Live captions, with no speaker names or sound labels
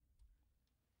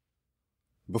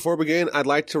Before we begin, I'd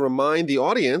like to remind the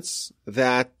audience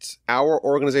that our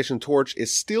organization Torch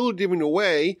is still giving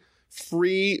away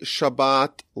free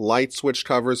Shabbat light switch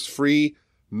covers, free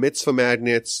mitzvah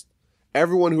magnets.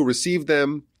 Everyone who received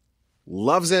them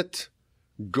loves it.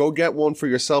 Go get one for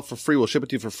yourself for free. We'll ship it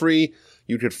to you for free.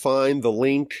 You could find the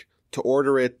link to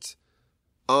order it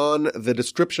on the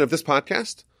description of this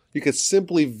podcast. You could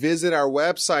simply visit our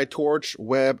website,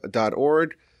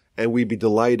 torchweb.org, and we'd be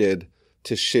delighted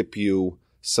to ship you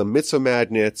some mitzvah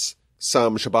magnets,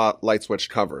 some Shabbat light switch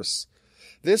covers.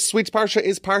 This week's Parsha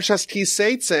is Parsha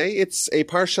Seitzei. It's a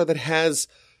Parsha that has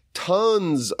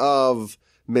tons of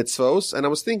mitzvos, and I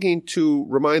was thinking to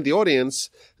remind the audience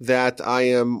that I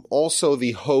am also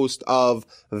the host of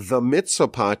the Mitzvah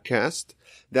Podcast.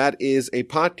 That is a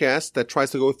podcast that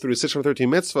tries to go through 613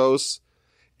 mitzvos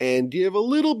and give a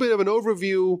little bit of an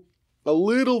overview, a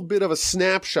little bit of a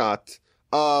snapshot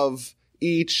of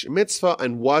each mitzvah,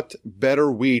 and what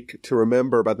better week to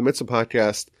remember about the Mitzvah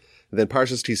Podcast than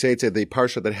Parsha Seitzei, the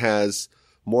Parsha that has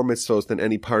more mitzvos than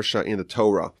any Parsha in the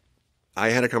Torah. I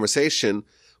had a conversation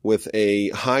with a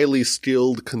highly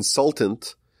skilled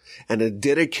consultant and a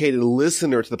dedicated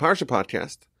listener to the Parsha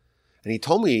Podcast, and he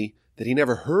told me that he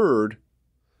never heard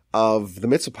of the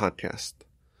Mitzvah Podcast.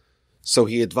 So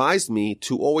he advised me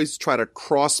to always try to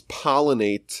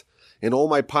cross-pollinate in all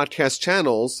my podcast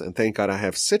channels, and thank God I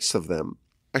have 6 of them.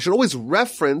 I should always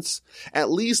reference at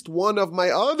least one of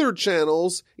my other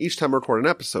channels each time I record an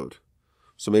episode.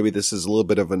 So maybe this is a little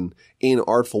bit of an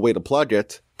inartful way to plug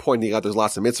it, pointing out there's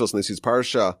lots of mitzvahs in this week's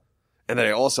Parsha, and that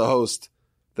I also host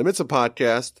the Mitzvah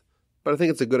Podcast, but I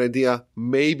think it's a good idea.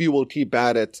 Maybe we'll keep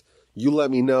at it. You let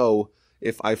me know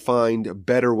if I find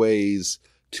better ways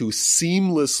to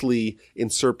seamlessly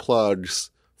insert plugs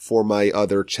for my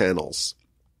other channels.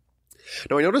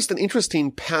 Now, I noticed an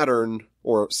interesting pattern,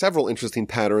 or several interesting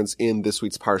patterns in this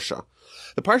week's Parsha.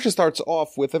 The Parsha starts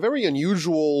off with a very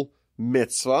unusual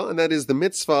mitzvah, and that is the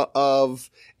mitzvah of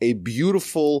a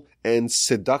beautiful and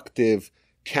seductive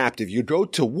captive. You go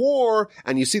to war,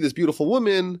 and you see this beautiful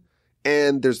woman,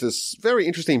 and there's this very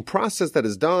interesting process that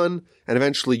is done, and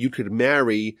eventually you could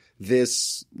marry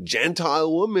this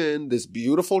Gentile woman, this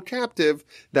beautiful captive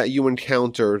that you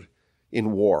encountered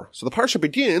in war. So the Parsha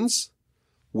begins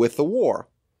with the war.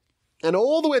 And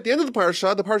all the way at the end of the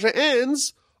Parsha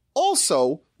ends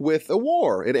also with a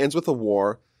war. It ends with a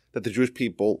war that the Jewish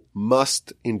people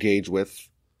must engage with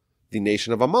the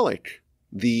nation of Amalek.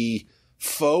 The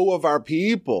foe of our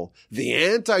people, the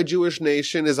anti-Jewish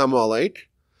nation is Amalek.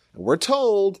 And we're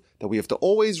told that we have to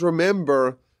always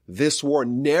remember this war,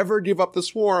 never give up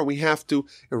this war, and we have to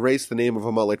erase the name of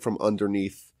Amalek from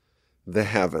underneath the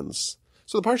heavens.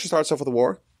 So the Parsha starts off with a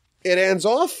war. It ends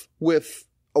off with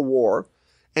a war.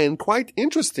 And quite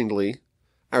interestingly,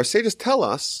 our sages tell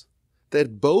us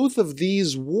that both of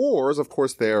these wars, of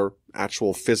course, they're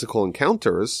actual physical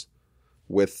encounters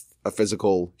with a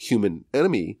physical human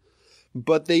enemy,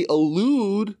 but they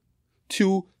allude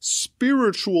to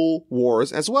spiritual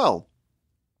wars as well.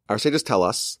 Our sages tell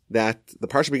us that the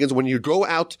Parsha begins when you go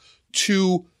out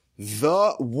to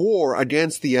the war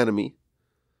against the enemy.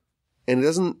 And it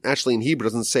doesn't actually in Hebrew, it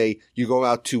doesn't say you go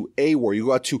out to a war. You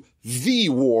go out to the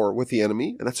war with the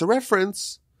enemy. And that's a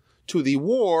reference to the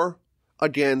war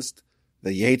against the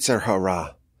Yetzer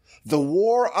Hara. The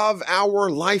war of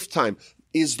our lifetime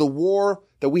is the war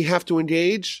that we have to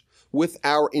engage with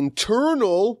our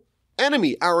internal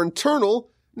enemy, our internal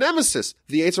nemesis,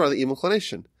 the Yetzer Hara, the evil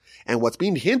inclination. And what's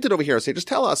being hinted over here, as they just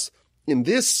tell us, in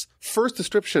this first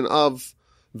description of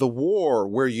the war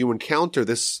where you encounter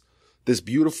this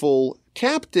beautiful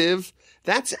captive,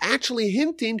 that's actually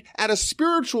hinting at a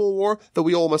spiritual war that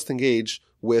we all must engage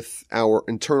with our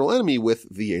internal enemy, with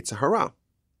the Yetzer Hara.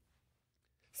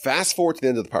 Fast forward to the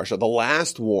end of the Parsha, the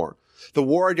last war, the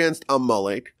war against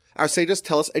Amalek. Our sages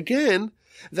tell us again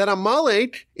that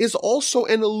Amalek is also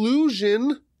an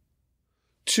allusion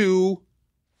to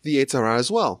the Yetzer Hara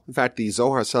as well. In fact, the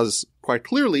Zohar says quite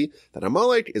clearly that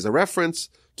Amalek is a reference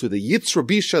to the Yitzra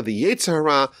Bisha, the Yetzer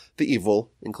Hara, the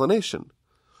evil inclination.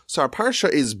 So our Parsha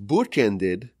is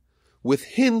bookended with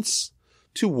hints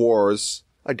to wars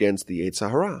against the Yetzer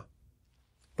Hara.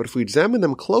 But if we examine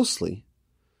them closely,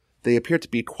 they appear to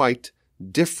be quite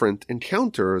different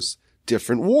encounters,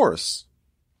 different wars.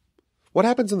 What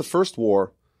happens in the first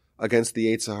war against the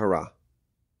Yetzer Hara?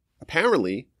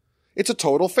 Apparently, it's a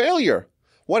total failure.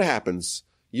 What happens?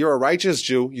 You're a righteous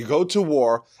Jew, you go to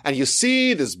war, and you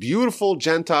see this beautiful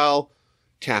Gentile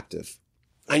captive.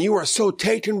 And you are so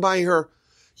taken by her,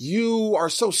 you are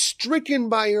so stricken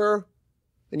by her,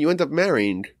 and you end up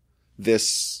marrying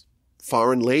this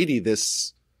foreign lady,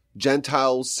 this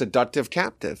Gentile seductive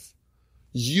captive.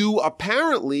 you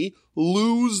apparently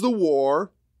lose the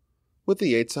war with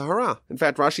the Yetzer Hara. In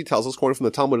fact, Rashi tells us, quoting from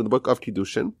the Talmud in the book of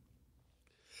Kiddushin,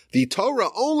 the Torah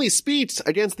only speaks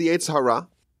against the Yetzer Hara,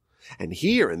 and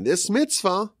here in this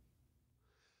mitzvah,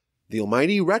 the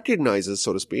Almighty recognizes,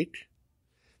 so to speak,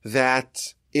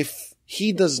 that if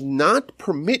He does not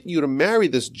permit you to marry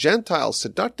this Gentile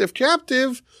seductive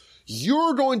captive,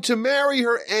 you're going to marry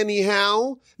her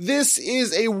anyhow. This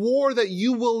is a war that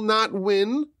you will not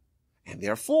win, and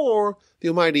therefore the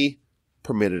Almighty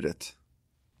permitted it.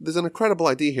 There's an incredible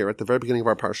idea here at the very beginning of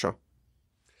our Parsha.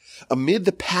 Amid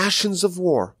the passions of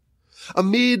war,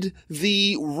 amid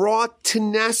the raw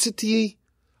tenacity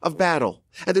of battle,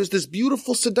 and there's this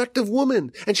beautiful seductive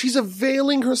woman, and she's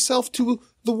availing herself to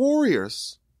the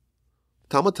warriors.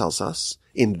 Talmud tells us,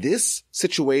 in this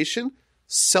situation,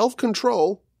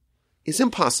 self-control is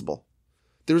impossible.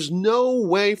 There's no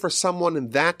way for someone in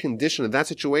that condition, in that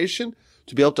situation,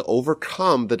 to be able to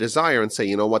overcome the desire and say,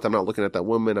 you know what, I'm not looking at that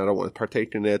woman, I don't want to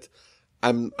partake in it,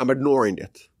 I'm ignoring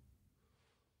it.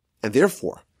 And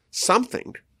therefore,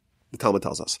 something, the Talmud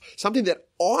tells us, something that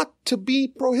ought to be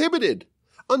prohibited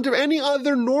under any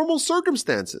other normal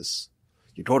circumstances.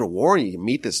 You go to war and you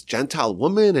meet this Gentile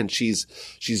woman and she's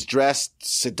dressed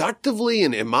seductively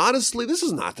and immodestly. This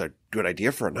is not a good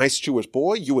idea for a nice Jewish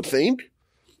boy, you would think.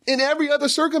 In every other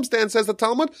circumstance, says the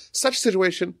Talmud, such a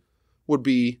situation would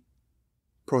be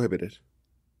prohibited.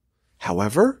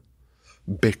 However,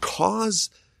 because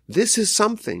this is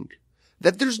something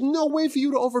that there's no way for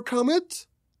you to overcome it,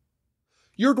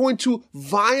 you're going to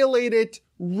violate it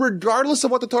regardless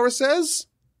of what the Torah says,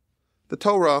 the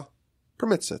Torah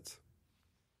permits it.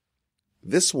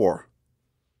 This war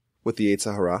with the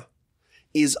Yetzer Hara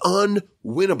is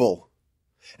unwinnable.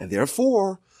 And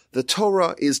therefore, the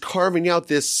Torah is carving out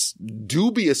this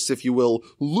dubious, if you will,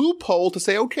 loophole to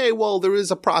say, okay, well, there is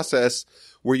a process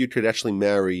where you could actually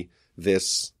marry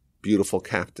this beautiful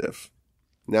captive.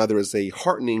 Now, there is a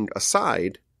heartening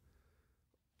aside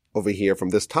over here from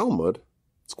this Talmud.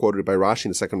 It's quoted by Rashi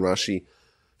in the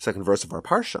second verse of our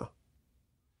Parsha.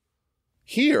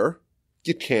 Here,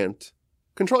 you can't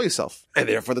control yourself. And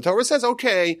therefore the Torah says,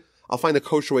 okay, I'll find a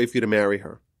kosher way for you to marry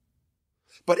her.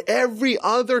 But every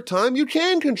other time you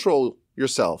can control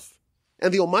yourself.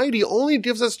 And the Almighty only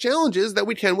gives us challenges that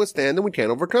we can withstand and we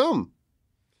can overcome.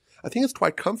 I think it's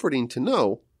quite comforting to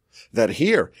know that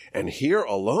here, and here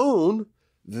alone,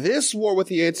 this war with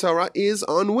the Yetzer Hara is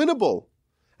unwinnable.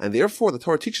 And therefore the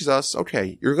Torah teaches us,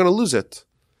 okay, you're going to lose it.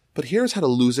 But here's how to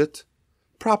lose it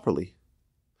properly.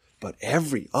 But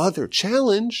every other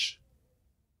challenge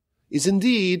is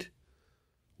indeed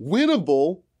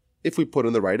winnable if we put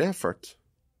in the right effort.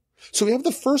 So we have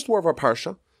the first war of our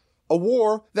Parsha, a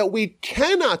war that we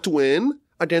cannot win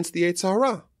against the Yetzer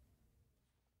Hara.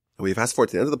 And we fast forward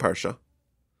to the end of the Parsha,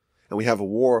 and we have a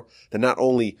war that not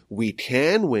only we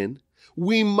can win,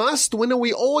 we must win, and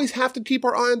we always have to keep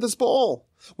our eye on this ball.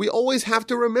 We always have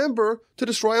to remember to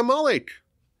destroy Amalek.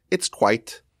 It's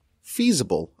quite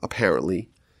feasible,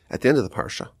 apparently, at the end of the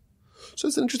Parsha. So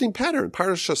it's an interesting pattern.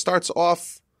 Parsha starts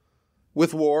off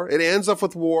with war. It ends up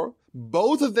with war.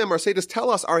 Both of them, our sages tell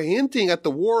us, are hinting at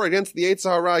the war against the Yetzer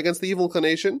Hara, against the evil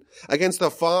inclination, against the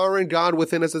foreign god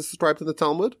within, as it's described in the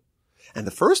Talmud. And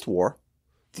the first war,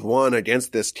 the one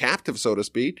against this captive, so to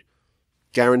speak,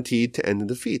 guaranteed to end in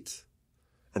defeat.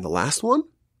 And the last one,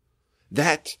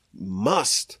 that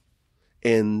must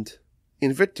end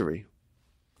in victory.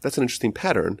 That's an interesting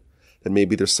pattern that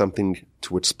maybe there's something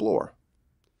to explore.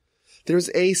 There's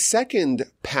a second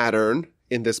pattern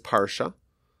in this Parsha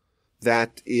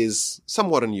that is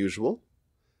somewhat unusual,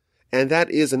 and that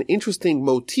is an interesting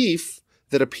motif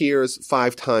that appears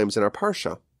 5 times in our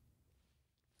Parsha.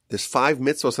 There's 5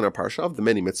 mitzvos in our Parsha, of the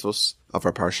many mitzvos of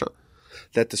our Parsha,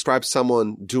 that describe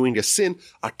someone doing a sin,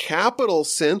 a capital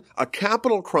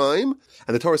crime,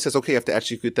 and the Torah says, okay, you have to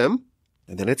execute them.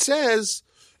 And then it says,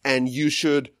 and you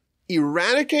should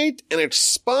eradicate and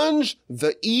expunge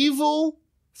the evil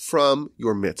from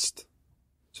your midst.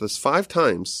 So there's 5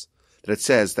 times that it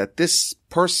says that this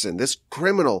person, this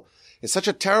criminal, is such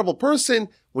a terrible person.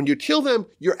 When you kill them,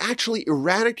 you're actually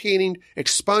eradicating,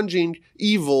 expunging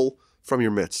evil from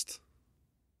your midst.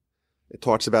 It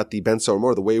talks about the Ben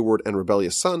Soromor, the wayward and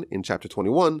rebellious son, in chapter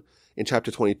 21. In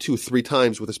chapter 22, 3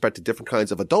 times with respect to different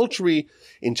kinds of adultery.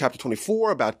 In chapter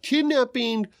 24, about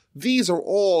kidnapping. These are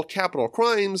all capital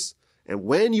crimes. And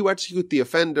when you execute the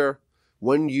offender,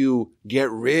 when you get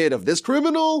rid of this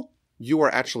criminal, you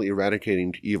are actually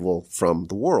eradicating evil from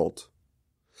the world.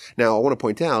 Now, I want to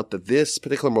point out that this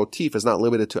particular motif is not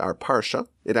limited to our Parsha.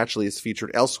 It actually is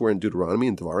featured elsewhere in Deuteronomy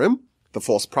and Devarim. The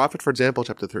false prophet, for example,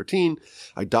 chapter 13.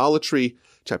 Idolatry,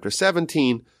 chapter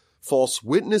 17. false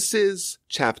witnesses,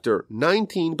 chapter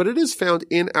 19, but it is found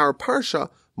in our Parsha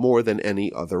more than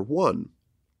any other one.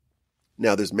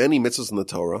 Now, there's many mitzvahs in the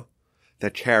Torah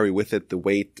that carry with it the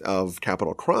weight of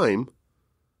capital crime,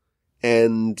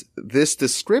 and this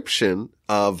description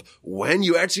of when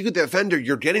you execute the offender,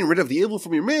 you're getting rid of the evil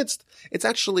from your midst, it's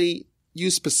actually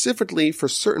used specifically for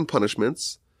certain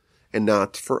punishments and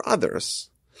not for others.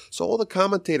 So all the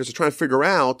commentators are trying to figure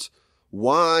out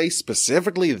why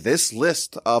specifically this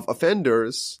list of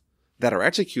offenders that are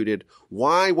executed,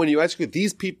 why when you execute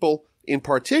these people in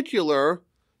particular,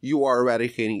 you are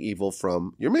eradicating evil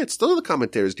from your midst. Those are the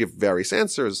commentators give various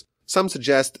answers. Some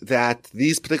suggest that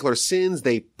these particular sins,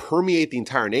 they permeate the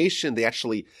entire nation. They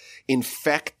actually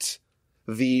infect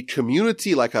the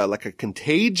community like a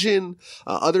contagion.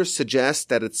 Others suggest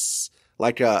that it's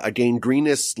like a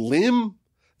gangrenous limb,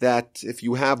 that if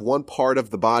you have one part of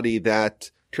the body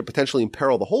that could potentially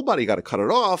imperil the whole body, you got to cut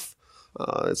it off.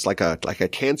 It's like a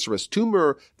cancerous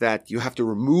tumor that you have to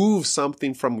remove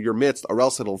something from your midst, or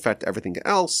else it'll infect everything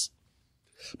else.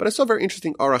 But I saw a very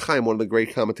interesting Orach Chaim, one of the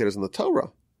great commentators in the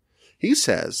Torah. He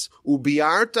says,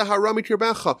 "Ubiarta hara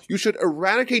mitirbecha." You should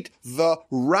eradicate the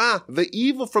ra, the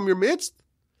evil, from your midst.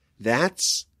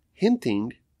 That's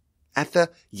hinting at the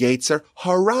Yetzer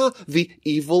Hara, the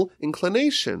evil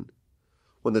inclination.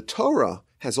 When the Torah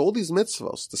has all these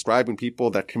mitzvos describing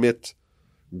people that commit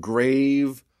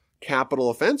grave capital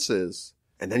offenses,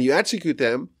 and then you execute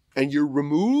them, and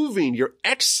you're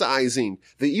excising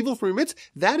the evil from your midst,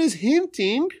 that is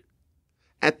hinting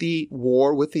at the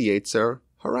war with the Yetzer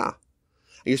Hara.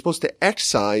 And you're supposed to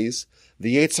excise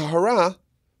the Yetzer Hara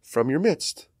from your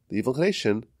midst, the evil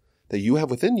inclination that you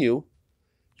have within you.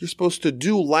 You're supposed to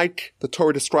do like the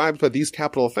Torah describes by these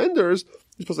capital offenders.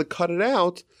 You're supposed to cut it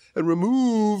out and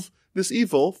remove this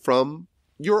evil from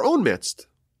your own midst.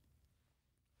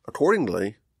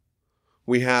 Accordingly,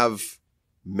 we have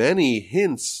many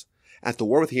hints at the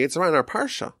war with the Yetzer Hara in our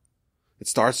Parsha. It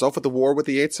starts off with the war with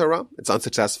the Yetzer Hara. It's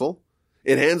unsuccessful.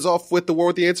 It ends off with the war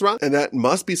with the Yetzer Hara, and that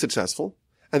must be successful.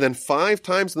 And then 5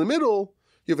 times in the middle,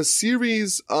 you have a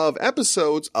series of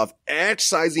episodes of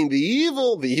excising the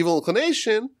evil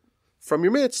inclination from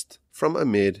your midst, from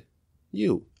amid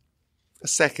you. A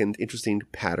second interesting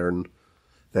pattern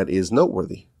that is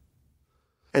noteworthy.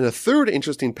 And a third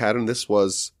interesting pattern, this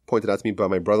was pointed out to me by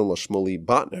my brother-in-law Shmuley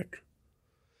Botnick.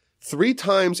 3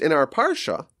 times in our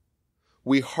Parsha,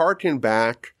 we hearken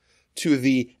back to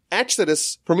the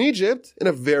Exodus from Egypt in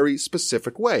a very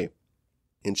specific way.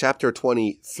 In chapter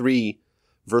 23,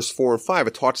 verse 4 and 5,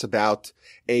 it talks about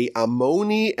a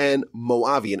Ammoni and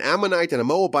Moavi, an Ammonite and a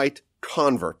Moabite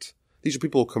convert. These are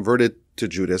people who converted to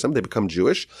Judaism. They become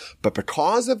Jewish. But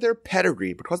because of their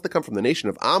pedigree, because they come from the nation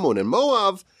of Ammon and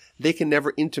Moab, they can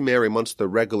never intermarry amongst the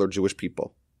regular Jewish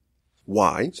people.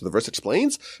 Why? So the verse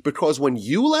explains, because when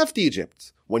you left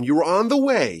Egypt, when you were on the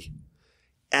way,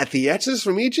 at the Exodus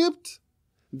from Egypt,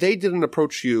 they didn't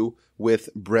approach you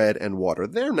with bread and water.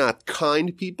 They're not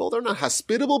kind people. They're not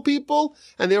hospitable people.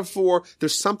 And therefore,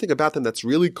 there's something about them that's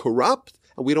really corrupt.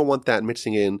 And we don't want that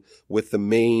mixing in with the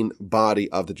main body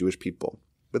of the Jewish people.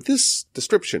 But this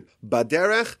description,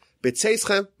 Baderech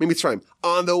b'tzeichem mimitzrayim,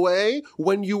 on the way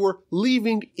when you were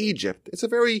leaving Egypt, it's a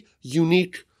very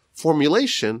unique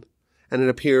formulation. And it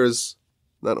appears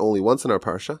not only once in our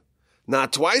Parsha,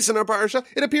 not twice in our Parsha,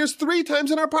 it appears 3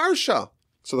 times in our Parsha.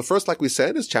 So the first, like we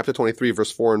said, is chapter 23,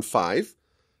 verse 4 and 5.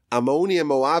 Ammoni and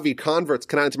Moavi converts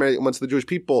cannot intermarry amongst the Jewish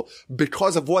people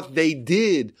because of what they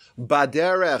did.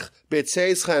 Baderech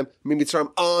b'tzeichem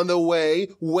mimitzrayim, on the way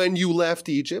when you left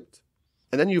Egypt.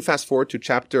 And then you fast forward to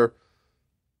chapter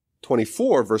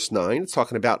 24, verse 9. It's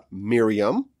talking about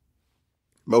Miriam,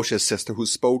 Moshe's sister, who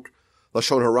spoke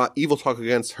Lashon Hara, evil talk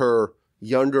against her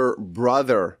younger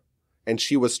brother, and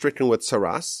she was stricken with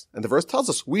saras. And the verse tells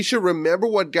us we should remember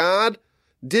what God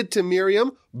did to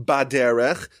Miriam,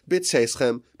 Baderech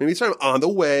b'tzeichem mimitzrayim, on the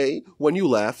way when you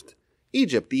left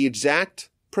Egypt. The exact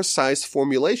precise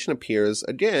formulation appears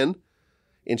again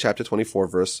in chapter 24,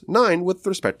 verse 9, with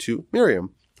respect to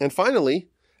Miriam. And finally,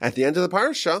 at the end of the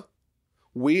Parsha,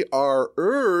 we are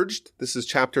urged, this is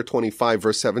chapter 25,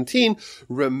 verse 17,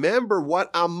 remember what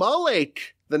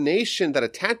Amalek, the nation that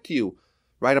attacked you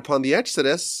right upon the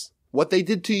Exodus, what they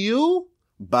did to you,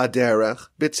 Baderech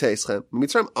b'tzeichem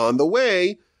mimitzrayim, on the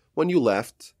way when you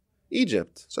left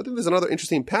Egypt. So I think there's another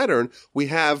interesting pattern. We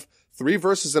have 3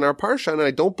 verses in our Parsha, and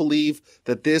I don't believe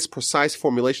that this precise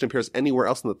formulation appears anywhere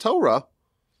else in the Torah.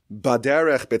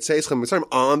 Baderech b'tzeichem mimitzrayim,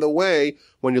 on the way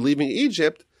when you're leaving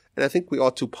Egypt. And I think we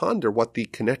ought to ponder what the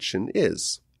connection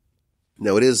is.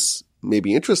 Now, it is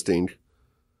maybe interesting.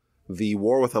 The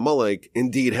war with Amalek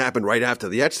indeed happened right after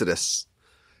the Exodus.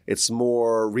 it's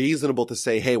more reasonable to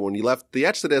say, hey, when you left the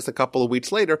Exodus a couple of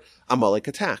weeks later, Amalek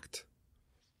attacked.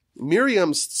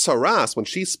 Miriam's tsaras, when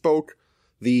she spoke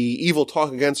the evil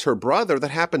talk against her brother,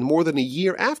 that happened more than a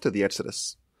year after the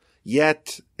Exodus.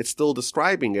 Yet, it's still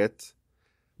describing it,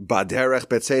 Baderech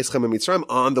betzeichem Mitzrayim,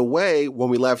 on the way when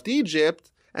we left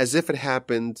Egypt, as if it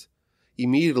happened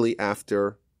immediately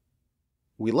after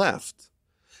we left.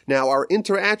 Now, our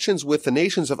interactions with the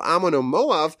nations of Ammon and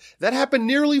Moab, that happened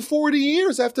nearly 40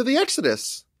 years after the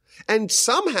Exodus. And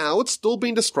somehow it's still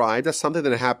being described as something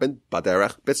that happened,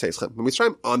 Baderech betzeichem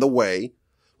Mitzrayim, on the way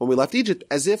when we left Egypt,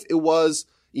 as if it was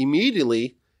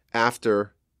immediately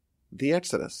after the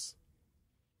Exodus.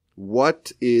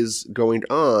 What is going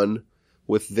on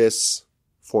with this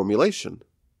formulation?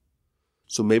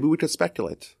 So maybe we could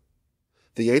speculate.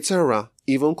 The Yetzer Hara,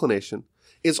 evil inclination,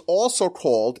 is also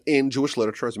called in Jewish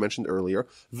literature, as mentioned earlier,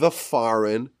 the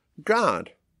foreign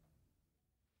god.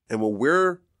 And when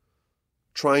we're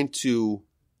trying to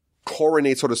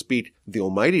coronate, so to speak, the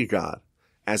Almighty God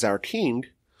as our king,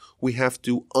 we have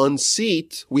to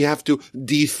unseat, we have to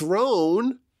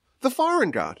dethrone the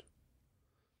foreign god.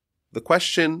 The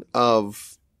question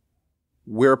of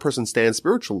where a person stands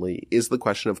spiritually is the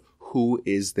question of who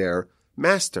is their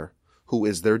master, who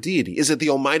is their deity. Is it the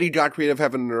Almighty God, creator of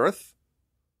heaven and earth?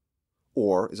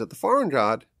 Or is it the foreign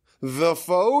god, the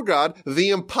faux god, the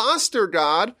imposter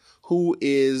god, who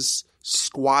is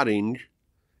squatting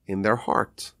in their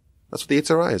heart? That's what the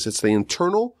Yetzer Hara is. It's the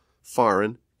internal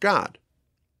foreign god.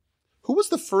 Who was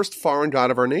the first foreign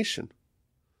god of our nation?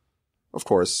 Of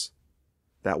course,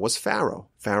 that was Pharaoh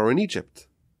in Egypt.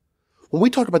 When we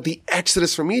talk about the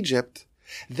Exodus from Egypt,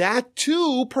 that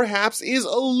too perhaps is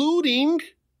alluding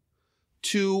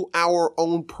to our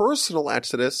own personal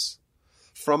Exodus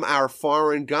from our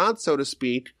foreign god, so to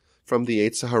speak, from the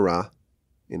Yetzer Hara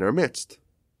in our midst.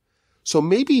 So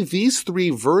maybe these three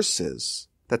verses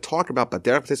that talk about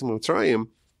Baderech betzeichem Mitzrayim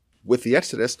with the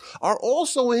Exodus are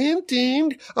also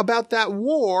hinting about that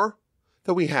war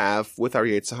that we have with our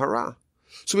Yetzer Hara.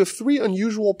 So we have three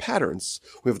unusual patterns.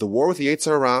 We have the war with the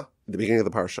Yetzer Hara at the beginning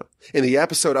of the Parsha. In the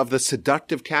episode of the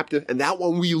seductive captive, and that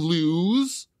one we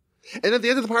lose. And at the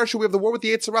end of the Parsha, we have the war with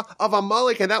the Yetzer Hara of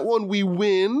Amalek, and that one we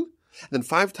win. And then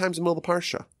 5 times in the middle of the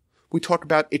Parsha, we talk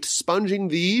about expunging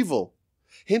the evil,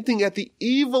 hinting at the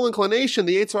evil inclination,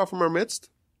 the Yetzer Hara from our midst.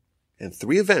 And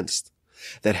 3 events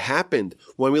that happened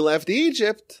when we left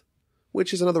Egypt,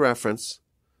 which is another reference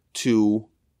to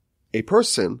a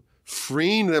person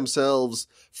freeing themselves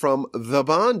from the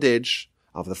bondage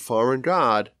of the foreign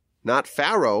god, not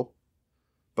Pharaoh,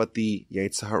 but the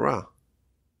Yetzer Hara.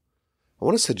 I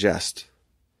want to suggest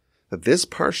that this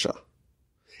Parsha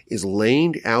is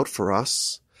laying out for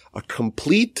us a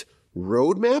complete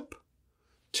roadmap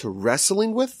to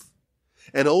wrestling with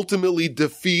and ultimately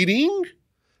defeating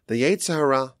the Yetzer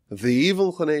Hara, the evil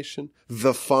inclination,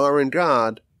 the foreign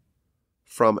god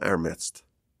from our midst.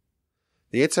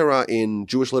 The Yetzer Hara in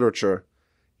Jewish literature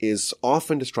is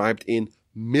often described in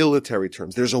military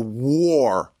terms. There's a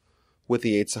war with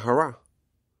the Yetzer Hara.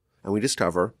 And we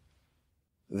discover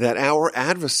that our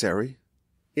adversary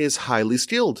is highly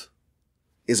skilled,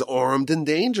 is armed and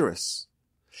dangerous.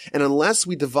 And unless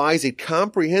we devise a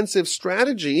comprehensive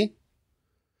strategy,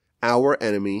 our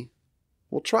enemy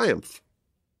will triumph.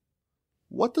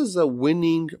 What does a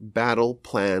winning battle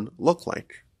plan look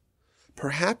like?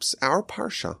 Perhaps our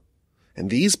Parsha and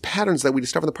these patterns that we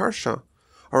discover in the Parsha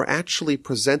are actually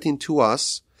presenting to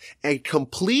us a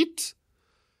complete,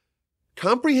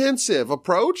 comprehensive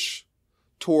approach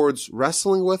towards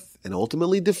wrestling with and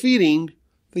ultimately defeating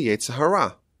the Yetzer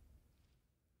Hara.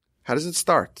 How does it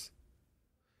start?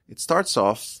 It starts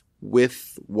off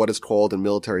with what is called in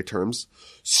military terms,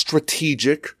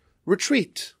 strategic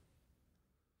retreat.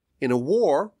 In a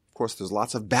war, of course, there's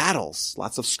lots of battles,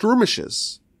 lots of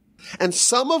skirmishes. And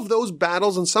some of those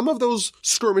battles and some of those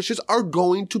skirmishes are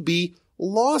going to be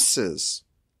losses.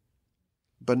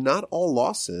 But not all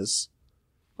losses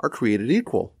are created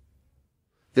equal.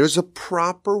 There's a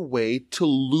proper way to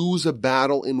lose a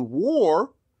battle in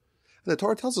war. And the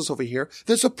Torah tells us over here,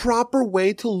 there's a proper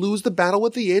way to lose the battle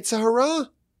with the Yetzer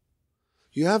Hara.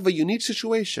 You have a unique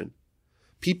situation.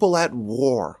 People at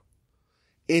war.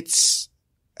 It's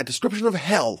a description of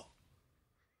hell.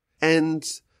 And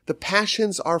the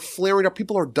passions are flaring up.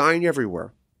 People are dying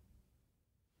everywhere.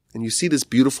 And you see this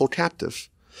beautiful captive.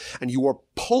 And you are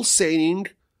pulsating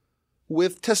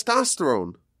with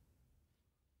testosterone.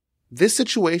 This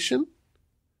situation,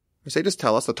 as they just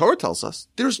tell us, the Torah tells us,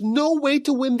 there's no way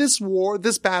to win this war,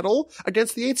 this battle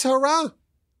against the Yetzer Hara.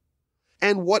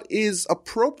 And what is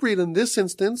appropriate in this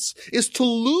instance is to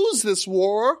lose this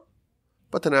war,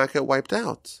 but to not get wiped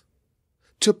out.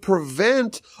 to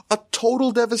prevent a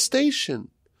total devastation,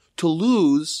 to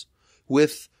lose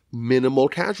with minimal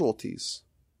casualties.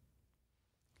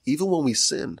 Even when we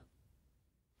sin,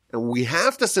 and we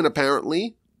have to sin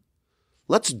apparently,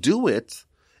 let's do it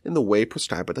in the way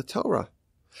prescribed by the Torah.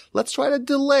 Let's try to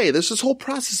delay. There's this whole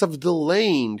process of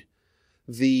delaying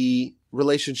the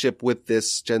relationship with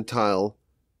this Gentile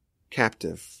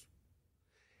captive.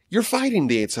 You're fighting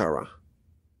the Yetzer Hara.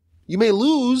 You may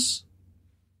lose,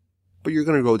 but you're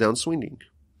going to go down swinging.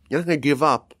 You're not going to give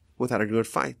up without a good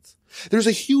fight. There's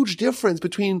a huge difference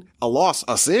between a loss,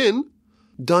 a sin,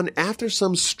 done after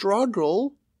some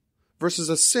struggle, versus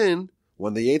a sin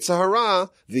when the Yetzer Hara,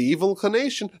 the evil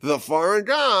inclination, the foreign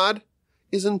god,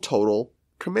 is in total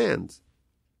command.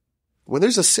 When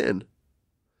there's a sin,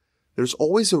 there's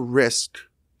always a risk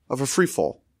of a free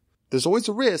fall. There's always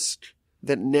a risk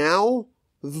that now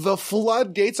the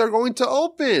floodgates are going to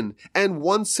open, and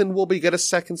one sin will beget a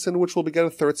second sin, which will beget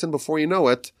a third sin. Before you know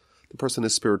it, the person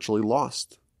is spiritually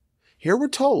lost. Here we're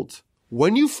told,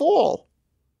 when you fall,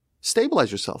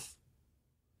 stabilize yourself.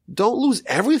 Don't lose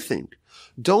everything.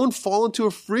 Don't fall into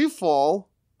a free fall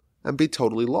and be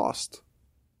totally lost.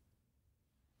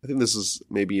 I think this is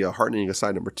maybe a heartening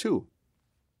aside number 2.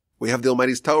 We have the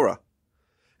Almighty's Torah,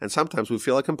 and sometimes we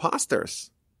feel like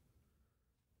imposters.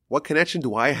 What connection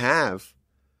do I have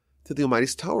to the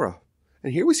Almighty's Torah?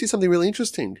 And here we see something really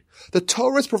interesting. The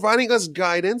Torah is providing us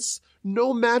guidance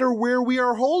no matter where we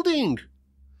are holding.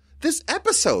 This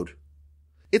episode,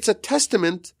 it's a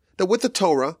testament that with the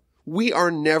Torah, we are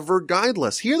never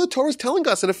guideless. Here the Torah is telling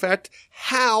us, in effect,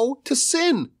 how to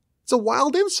sin. It's a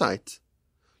wild insight.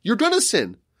 You're going to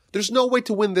sin. There's no way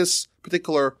to win this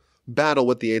particular battle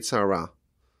with the Yetzer Hara.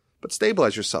 But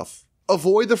stabilize yourself.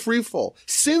 Avoid the free fall.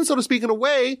 Sin, so to speak, in a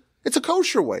way, it's a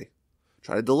kosher way.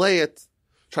 Try to delay it.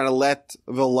 Try to let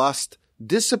the lust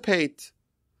dissipate.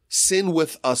 Sin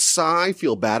with a sigh,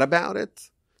 feel bad about it.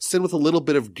 Sin with a little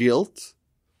bit of guilt.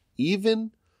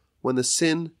 Even when the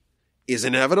sin is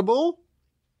inevitable,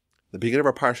 the beginning of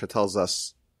our Parsha tells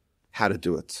us how to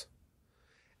do it.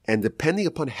 And depending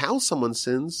upon how someone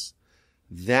sins,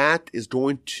 that is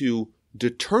going to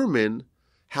determine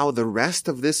how the rest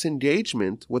of this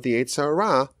engagement with the Yetzer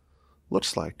Hara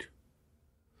looks like.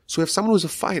 So we have someone who's a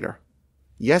fighter.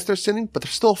 Yes, they're sinning, but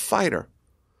they're still a fighter.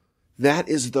 That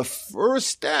is the first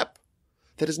step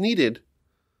that is needed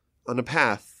on the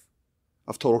path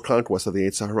of total conquest of the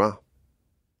Yetzer Hara.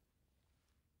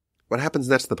 What happens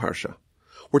next in the Parsha?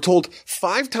 We're told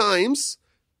 5 times,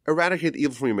 eradicate the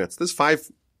evil from your midst. There's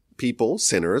 5 people,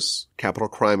 sinners, capital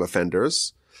crime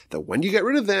offenders, that when you get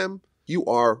rid of them, you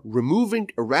are removing,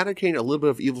 eradicating a little bit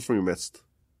of evil from your midst.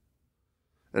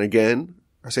 And again,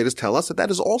 our sages tell us that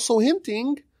that is also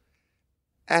hinting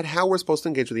at how we're supposed to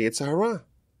engage with the Yetzer Hara.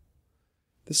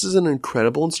 This is an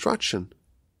incredible instruction.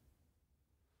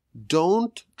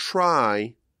 Don't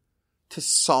try to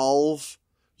solve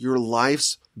your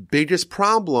life's biggest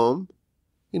problem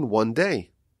in one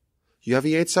day. You have a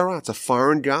Yetzer Hara. It's a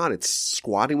foreign god. It's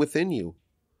squatting within you.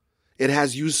 It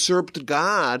has usurped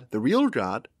God, the real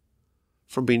God,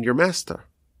 from being your master.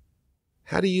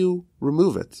 How do you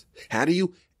remove it? How do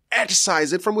you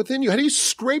excise it from within you? How do you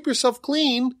scrape yourself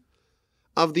clean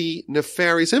of the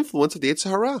nefarious influence of the Yetzer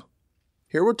Hara?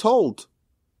 Here we're told,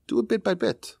 do it bit by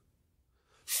bit.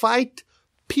 Fight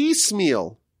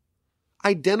piecemeal.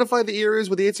 Identify the areas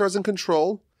where the Yetzer Hara is in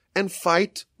control and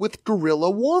fight with guerrilla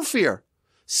warfare.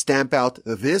 Stamp out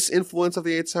this influence of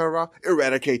the Yetzer Hara,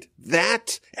 eradicate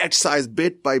that, exercise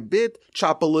bit by bit,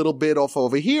 chop a little bit off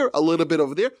over here, a little bit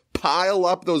over there, pile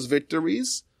up those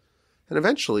victories, and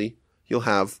eventually you'll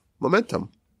have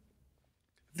momentum.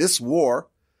 This war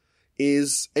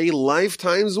is a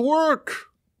lifetime's work.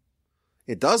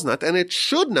 It does not, and it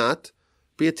should not,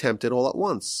 be attempted all at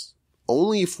once.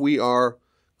 Only if we are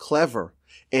clever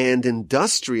and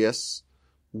industrious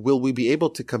will we be able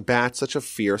to combat such a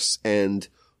fierce and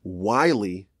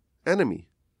wily enemy.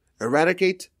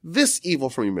 Eradicate this evil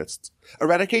from your midst.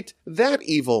 Eradicate that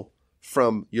evil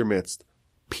from your midst.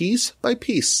 Piece by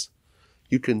piece,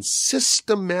 you can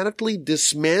systematically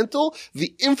dismantle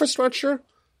the infrastructure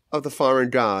of the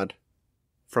foreign god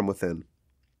from within.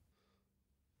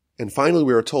 And finally,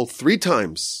 we are told 3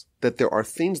 times that there are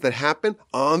things that happen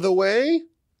on the way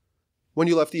when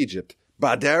you left Egypt.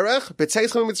 Ba'derech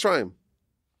b'tzeichem Mitzrayim.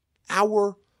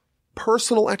 Our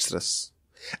personal exodus,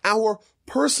 our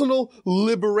personal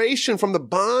liberation from the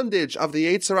bondage of the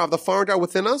Yetzer Hara, of the foreign god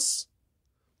within us,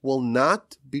 will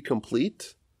not be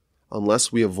complete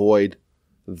unless we avoid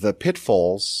the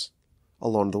pitfalls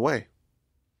along the way.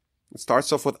 It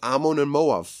starts off with Ammon and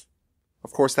Moab.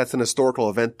 Of course, that's an historical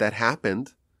event that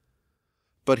happened.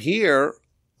 But here,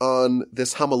 on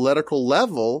this homiletical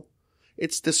level,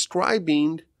 it's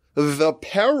describing the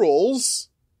perils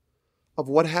of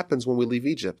what happens when we leave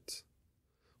Egypt.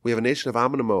 We have a nation of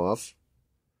Ammon and Moab,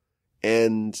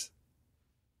 and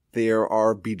there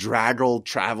are bedraggled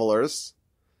travelers,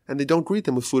 and they don't greet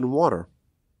them with food and water.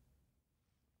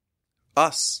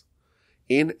 Us,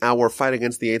 in our fight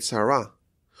against the Yetzer Hara,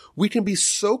 we can be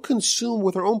so consumed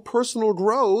with our own personal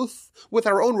growth, with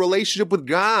our own relationship with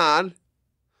God,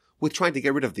 with trying to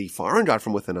get rid of the foreign God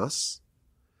from within us,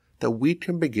 that we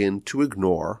can begin to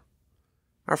ignore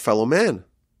our fellow man.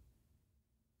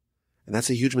 And that's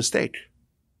a huge mistake.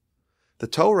 The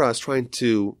Torah is trying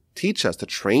to teach us, to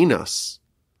train us,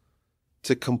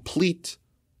 to complete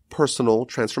personal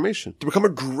transformation, to become a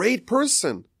great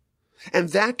person. And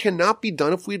that cannot be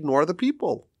done if we ignore the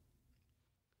people.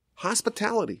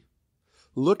 Hospitality,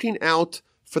 looking out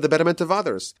for the betterment of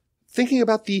others, thinking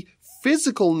about the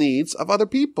physical needs of other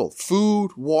people,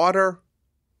 food, water,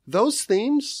 those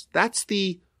themes, that's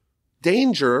the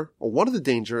danger, or one of the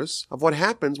dangers, of what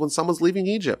happens when someone's leaving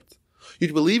Egypt. You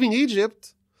could be leaving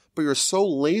Egypt, but you're so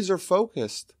laser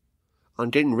focused on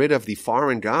getting rid of the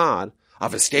foreign god,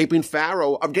 of escaping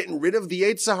Pharaoh, of getting rid of the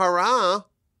Yetzer Hara,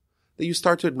 that you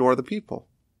start to ignore the people.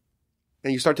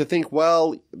 And you start to think,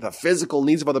 well, the physical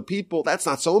needs of other people, that's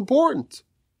not so important.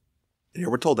 And here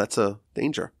we're told that's a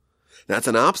danger. That's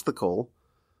an obstacle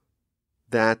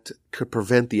that could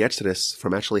prevent the Exodus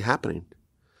from actually happening.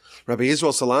 Rabbi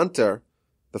Israel Salanter,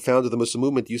 the founder of the Muslim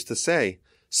movement, used to say,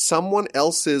 someone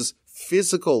else's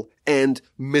physical and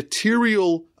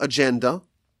material agenda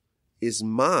is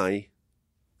my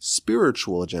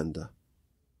spiritual agenda.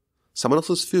 Someone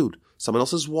else's food, someone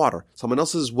else's water, someone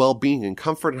else's well-being and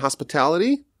comfort and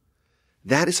hospitality,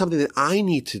 that is something that I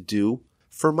need to do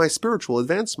for my spiritual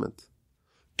advancement.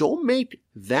 Don't make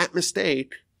that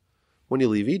mistake when you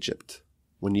leave Egypt,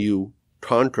 when you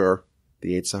conquer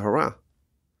the Yetzer Hara.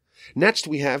 Next,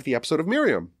 we have the episode of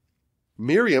Miriam.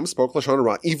 Miriam spoke Lashon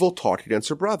Hara, evil talk against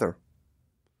her brother.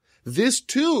 This,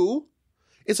 too,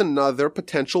 is another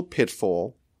potential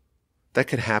pitfall that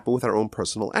could happen with our own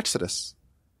personal exodus.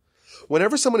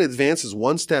 Whenever someone advances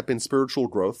one step in spiritual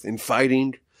growth, in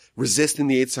fighting, resisting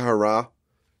the Yetzer Hara,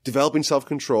 developing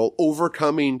self-control,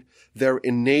 overcoming their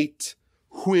innate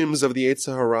whims of the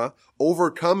Yetzer Hara,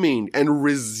 overcoming and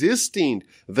resisting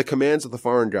the commands of the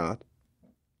foreign god,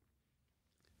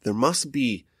 there must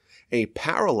be a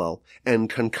parallel and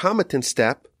concomitant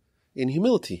step in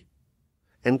humility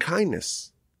and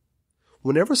kindness.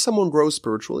 Whenever someone grows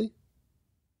spiritually,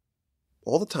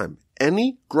 all the time,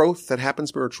 any growth that happens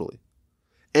spiritually,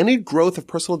 any growth of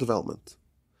personal development,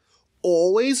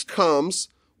 always comes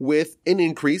with an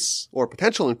increase or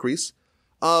potential increase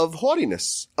of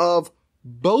haughtiness, of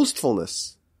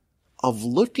boastfulness, of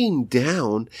looking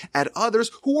down at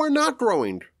others who are not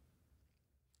growing.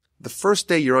 The first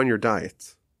day you're on your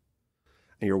diet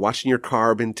and you're watching your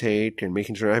carb intake and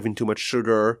making sure you're not having too much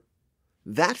sugar,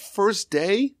 that first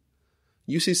day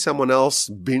you see someone else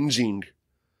binging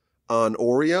on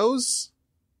Oreos,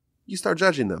 you start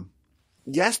judging them.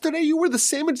 Yesterday you were the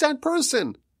same exact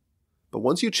person. But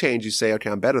once you change, you say, okay,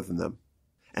 I'm better than them.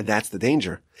 And that's the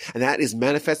danger. And that is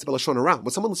manifested by Lashon Hara.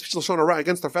 When someone speaks Lashon Hara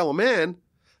against their fellow man,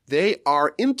 they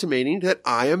are intimating that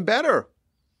I am better.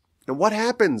 And what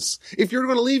happens? If you're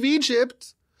going to leave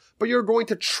Egypt, but you're going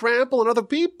to trample on other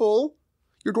people,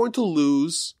 you're going to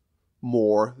lose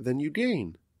more than you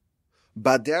gain.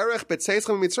 Baderech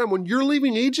b'tzeischem mitzrayim. When you're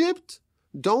leaving Egypt,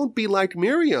 don't be like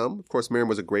Miriam. Of course, Miriam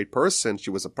was a great person. She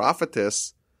was a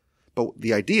prophetess. But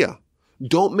the idea,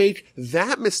 don't make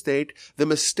that mistake, the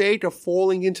mistake of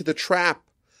falling into the trap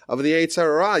of the Yetzer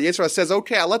Hara. Yetzer Hara says,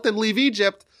 okay, I'll let them leave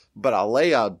Egypt, but I'll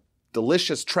lay a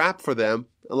delicious trap for them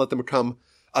and let them become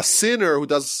a sinner who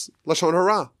does Lashon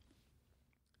Hara.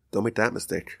 Don't make that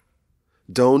mistake.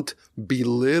 Don't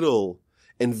belittle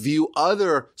and view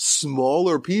other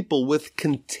smaller people with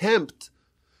contempt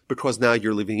because now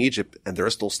you're leaving Egypt and they're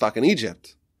still stuck in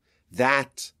Egypt.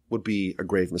 That would be a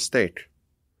grave mistake.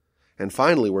 And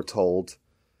finally, we're told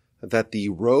that the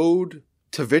road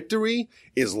to victory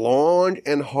is long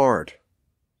and hard.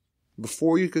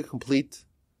 Before you could complete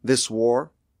this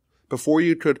war, before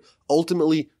you could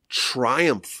ultimately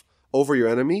triumph over your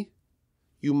enemy,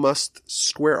 you must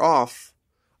square off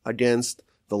against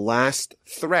the last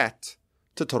threat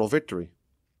to total victory.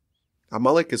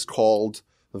 Amalek is called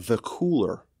the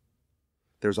cooler.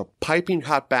 There's a piping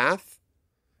hot bath,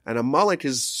 and Amalek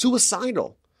is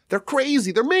suicidal. They're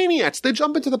crazy. They're maniacs. They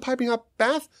jump into the piping hot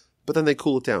bath, but then they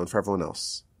cool it down for everyone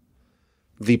else.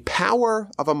 The power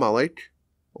of Amalek,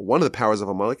 one of the powers of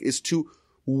Amalek, is to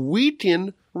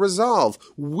weaken resolve,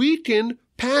 weaken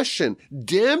passion,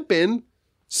 dampen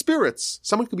spirits.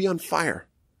 Someone could be on fire,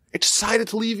 excited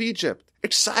to leave Egypt,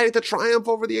 excited to triumph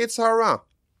over the Yetzer Hara.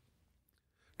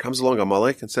 Comes along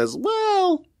Amalek and says,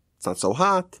 well, it's not so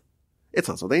hot. It's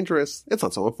not so dangerous. It's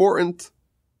not so important.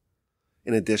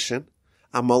 In addition,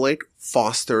 Amalek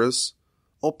fosters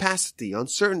opacity,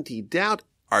 uncertainty, doubt.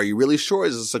 Are you really sure?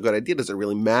 Is this a good idea? Does it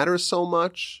really matter so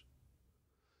much?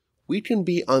 We can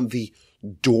be on the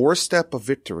doorstep of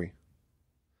victory,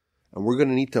 and we're going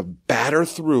to need to batter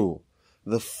through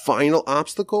the final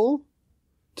obstacle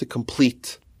to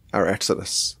complete our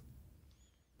exodus.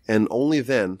 And only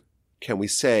then can we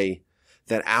say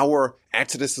that our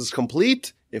exodus is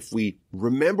complete if we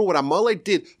remember what Amalek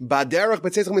did.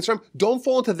 Don't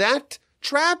fall into that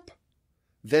trap.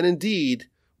 Then indeed,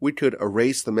 we could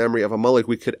erase the memory of Amalek.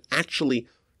 We could actually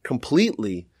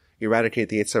completely eradicate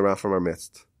the Yetzer Hara from our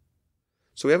midst.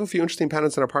 So we have a few interesting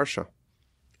patterns in our Parsha.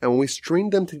 And when we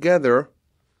string them together,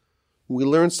 we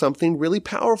learn something really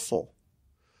powerful.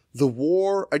 The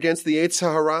war against the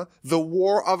Yetzer Hara, the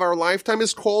war of our lifetime,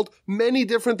 is called many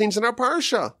different things in our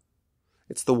Parsha.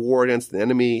 It's the war against the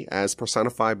enemy as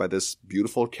personified by this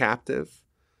beautiful captive.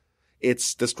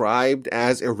 It's described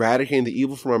as eradicating the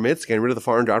evil from our midst, getting rid of the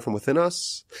foreign god from within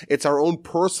us. It's our own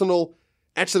personal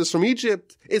exodus from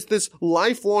Egypt. It's this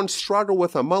lifelong struggle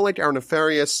with Amalek, our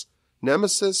nefarious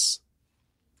nemesis.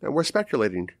 And we're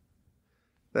speculating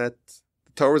that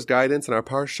the Torah's guidance in our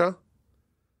Parsha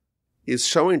is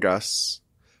showing us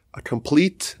a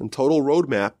complete and total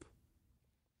roadmap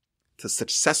to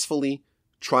successfully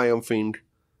triumphing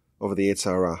over the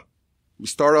Yetzer Hara. We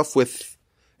start off with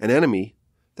an enemy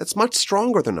that's much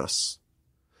stronger than us.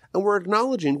 And we're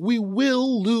acknowledging we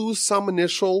will lose some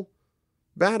initial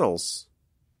battles.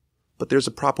 But there's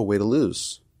a proper way to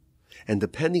lose. And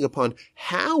depending upon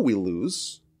how we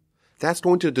lose, that's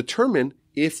going to determine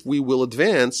if we will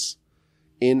advance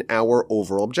in our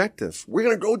overall objective. We're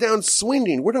going to go down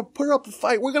swinging. We're going to put up a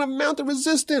fight. We're going to mount a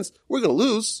resistance. We're going to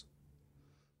lose.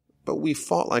 But we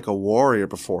fought like a warrior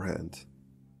beforehand.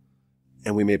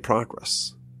 And we made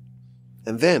progress.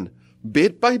 And then,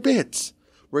 bit by bit,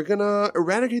 we're going to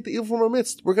eradicate the evil from our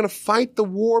midst. We're going to fight the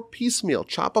war piecemeal.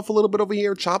 Chop off a little bit over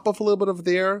here, chop off a little bit over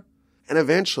there, and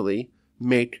eventually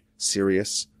make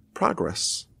serious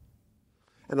progress.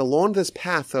 And along this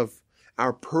path of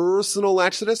our personal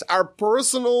exodus, our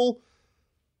personal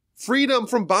freedom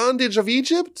from bondage of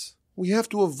Egypt, we have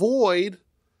to avoid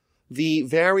the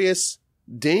various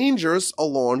dangers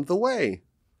along the way.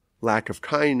 Lack of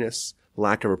kindness,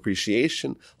 lack of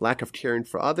appreciation, lack of caring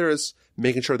for others,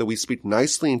 making sure that we speak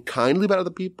nicely and kindly about other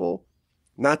people,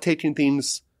 not taking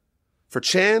things for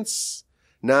chance,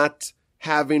 not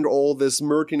having all this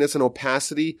murkiness and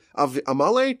opacity of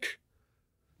Amalek,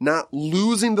 not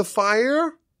losing the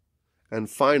fire, and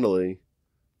finally,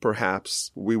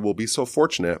 perhaps we will be so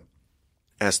fortunate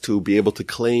as to be able to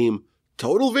claim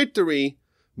total victory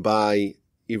by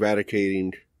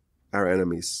eradicating our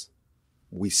enemies.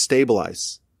 We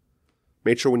stabilize.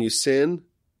 Make sure when you sin,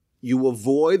 you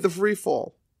avoid the free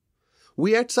fall.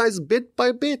 We exercise bit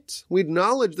by bit. We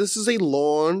acknowledge this is a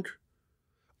long,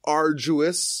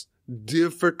 arduous,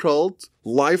 difficult,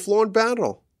 lifelong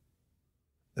battle.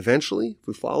 Eventually, if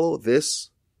we follow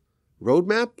this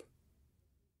roadmap,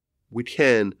 we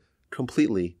can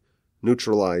completely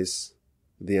neutralize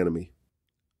the enemy.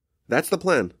 That's the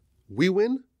plan. We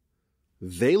win,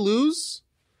 they lose,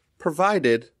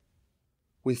 provided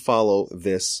we follow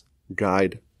this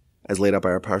guide as laid out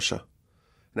by our Parsha.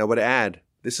 And I would add,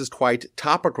 this is quite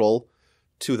topical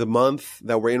to the month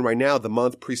that we're in right now, the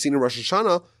month preceding Rosh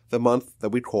Hashanah, the month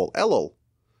that we call Elul.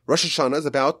 Rosh Hashanah is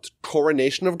about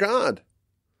coronation of God.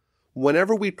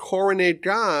 Whenever we coronate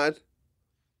God,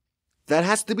 that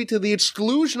has to be to the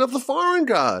exclusion of the foreign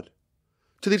god,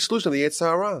 to the exclusion of the Yetzer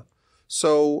Hara.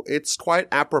 So it's quite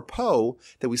apropos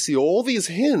that we see all these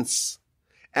hints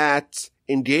at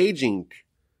engaging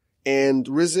and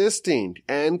resisting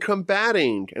and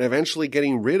combating and eventually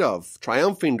getting rid of,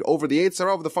 triumphing over the Yetzer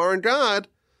Hara, over the foreign god.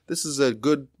 This is a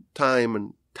good time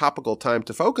and topical time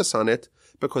to focus on it,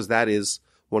 because that is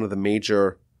one of the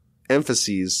major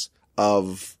emphases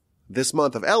of this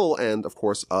month of Elul and, of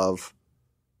course, of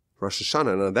Rosh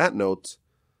Hashanah. And on that note,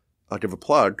 I'll give a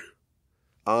plug.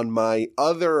 On my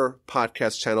other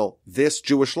podcast channel, This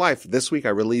Jewish Life, this week I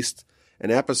released an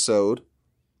episode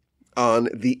on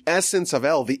the essence of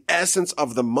El, the essence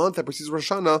of the month that precedes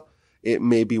Rosh Hashanah. It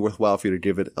may be worthwhile for you to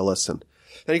give it a listen.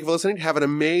 Thank you for listening. Have an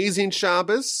amazing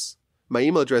Shabbos. My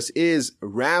email address is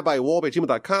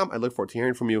rabbiwolbe@gmail.com. I look forward to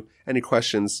hearing from you. Any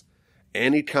questions,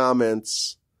 any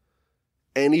comments,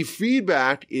 any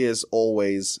feedback is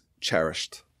always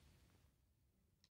cherished.